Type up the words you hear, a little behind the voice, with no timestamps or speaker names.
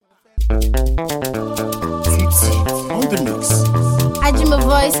On the mix. Ijo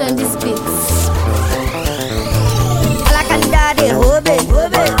voice on this beat. Alakandade hobe,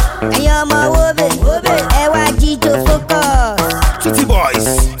 and you're my wobe, Ijo Focus. 2TBoyz.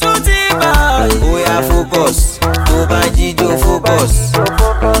 2TBoyz. Oh yeah, focus. Tó bá Ijo Focus.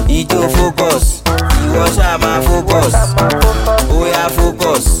 Ijo Focus. Ìwọ ṣá máa focus. Oh yeah,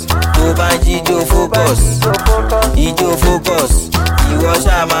 focus. Tó bá Ijo Focus. Ijo Focus. Ìwọ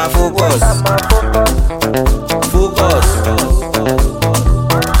ṣá máa focus. Focus.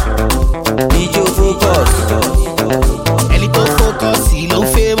 Ijo Focus. Ẹni tó focus, he ló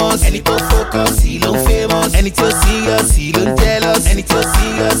famous. Ẹni tó focus, he ló famous. Ẹni tí ó serious, he ló jealous. Ẹni tí ó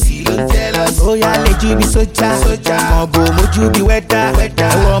serious, he ló jealous. Ó yá lẹ́jú bí sójà. Kàngó mójú bí wẹ́dà.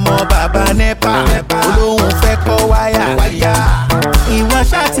 Ẹ̀wọ̀ ọmọ bàbá nẹ́pà. Olóhùn fẹ́ kọ́ wáyà. Ìwọ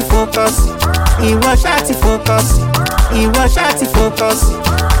ṣáà ti focus. Ìwọ ṣáà ti focus. Ìwọ ṣáà ti focus.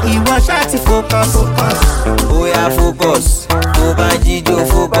 Ìwọ ṣáà ti focus. Ó yá focus. Tó bá Ijo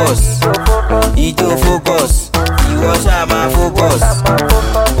Focus. Ijo Focus. Ìwọ ṣá máa focus.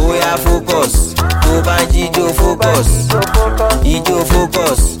 Ó yá focus. Tó bá Ijo Focus. Ijo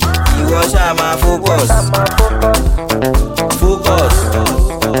Focus. Ìwọ ṣá máa focus. Focus.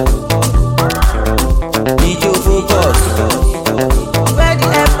 Ijo Focus. Where the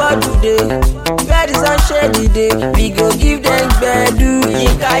airport today? Where the sunshine today? We go give them gbedu.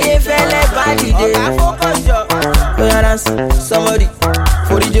 Yinkaye fele body day. Oga focus yo. Oya dance, somebody.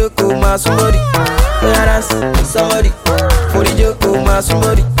 For the joko ma somebody. Oya dance, somebody. For the joko ma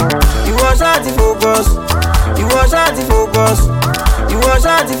somebody. You want to focus. You want to focus. You want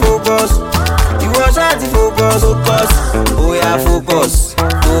to focus. You want to focus. Focus. Oh yeah, focus.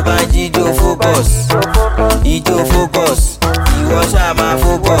 Tó bá Ijo Focus. Ijo Focus. Ìwọ ṣá máa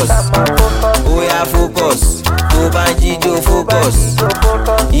focus. Oh yeah, focus. Tó bá Ijo Focus.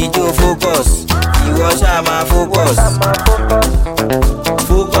 Ijo Focus. Ìwọ ṣá máa focus.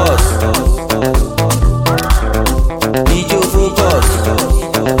 Focus. Ijo Focus.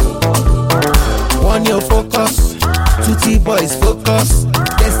 One your focus. 2TBoyz focus.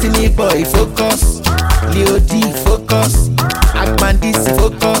 Destiny boy focus. Leo D focus. Akman DC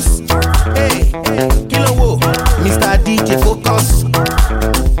focus. Hey, kilo wo. Mr. DJ focus.